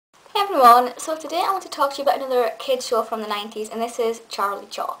Hey everyone, so today I want to talk to you about another kids show from the 90s, and this is Charlie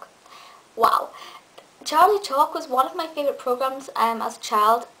Chalk. Wow. Charlie Chalk was one of my favourite programmes as a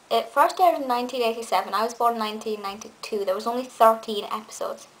child. It first aired in 1987. I was born in 1992. There was only 13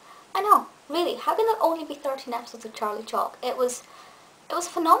 episodes. I know, really, how can there only be 13 episodes of Charlie Chalk? It was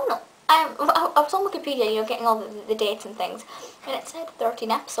phenomenal. I was on Wikipedia, getting all the dates and things, and it said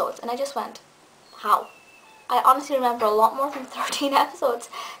 13 episodes, and I just went, how? I honestly remember a lot more than 13 episodes,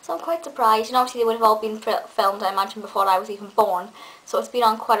 so I'm quite surprised. And obviously they would have all been filmed, I imagine, before I was even born, so it's been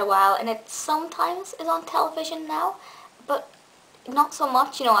on quite a while, and it sometimes is on television now, but not so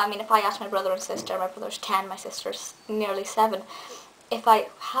much. I mean, if I asked my brother and sister, my brother's 10, my sister's nearly 7,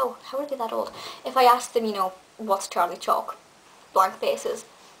 how are they that old? If I asked them, what's Charlie Chalk? Blank faces.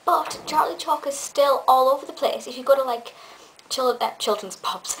 But Charlie Chalk is still all over the place. If you go to, like, children's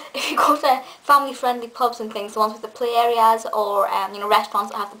pubs. If you go to family-friendly pubs and things, the ones with the play areas, or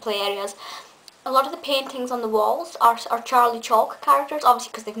restaurants that have the play areas, a lot of the paintings on the walls are Charlie Chalk characters,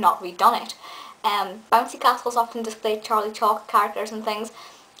 obviously because they've not redone it. Bouncy castles often display Charlie Chalk characters and things,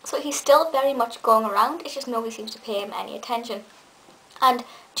 so he's still very much going around. It's just nobody seems to pay him any attention. And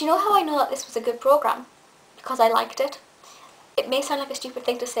do you know how I know that this was a good programme? Because I liked it. It may sound like a stupid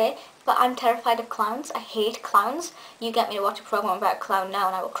thing to say, but I'm terrified of clowns. I hate clowns. You get me to watch a programme about a clown now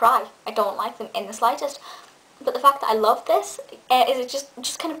and I will cry. I don't like them in the slightest. But the fact that I love this, is it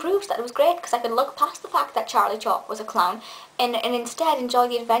just kind of proves that it was great, because I could look past the fact that Charlie Chalk was a clown and instead enjoy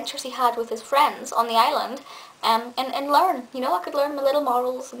the adventures he had with his friends on the island, and learn. I could learn my little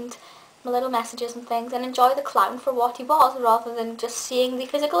morals and my little messages and things, and enjoy the clown for what he was rather than just seeing the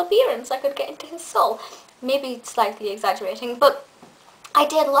physical appearance. I could get into his soul. Maybe slightly exaggerating, but I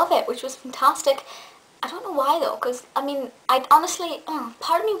did love it, which was fantastic. I don't know why though, because I mean, I honestly,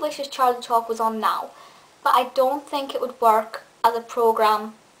 part of me wishes Charlie Chalk was on now, but I don't think it would work as a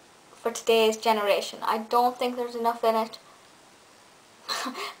programme for today's generation. I don't think there's enough in it.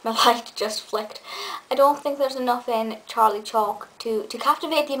 My light just flicked. I don't think there's enough in Charlie Chalk to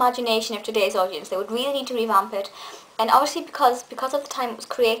captivate the imagination of today's audience. They would really need to revamp it. And obviously because of the time it was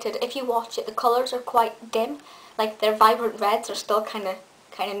created, if you watch it, the colours are quite dim. Like, their vibrant reds are still kind of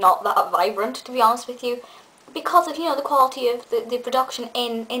not that vibrant, to be honest with you. Because of, the quality of the production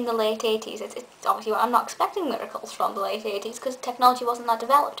in the late 80s. It's obviously, I'm not expecting miracles from the late 80s because technology wasn't that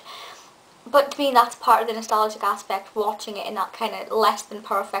developed. But to me, that's part of the nostalgic aspect, watching it in that kind of less than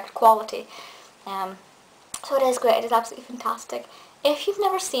perfect quality. So it is great, it is absolutely fantastic. If you've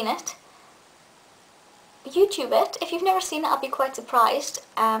never seen it, YouTube it. If you've never seen it, I'll be quite surprised.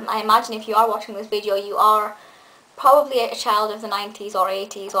 I imagine if you are watching this video, you are probably a child of the 90s or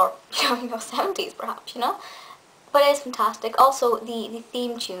 80s or 70s perhaps, But it is fantastic. Also, the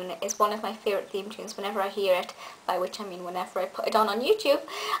theme tune is one of my favourite theme tunes. Whenever I hear it, by which I mean whenever I put it on YouTube,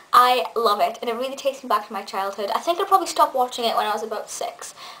 I love it, and it really takes me back to my childhood. I think I probably stopped watching it when I was about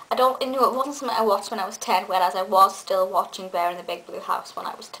 6. It wasn't something I watched when I was 10, whereas I was still watching Bear in the Big Blue House when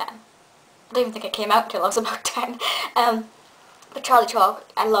I was 10. I don't even think it came out until I was about 10. But Charlie Chalk,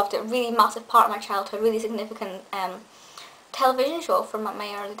 I loved it. Really massive part of my childhood, really significant television show from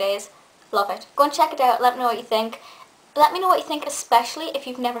my early days. Love it. Go and check it out. Let me know what you think. Let me know what you think, especially if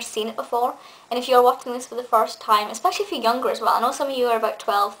you've never seen it before. And if you're watching this for the first time, especially if you're younger as well. I know some of you are about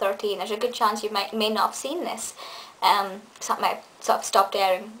 12, 13. There's a good chance you may not have seen this. So it might sort of stopped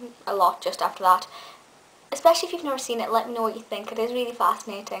airing a lot just after that. Especially if you've never seen it, let me know what you think. It is really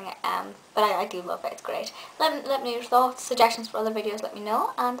fascinating, but I do love it. It's great. Let me know your thoughts, suggestions for other videos, let me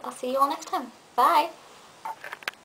know, and I'll see you all next time. Bye!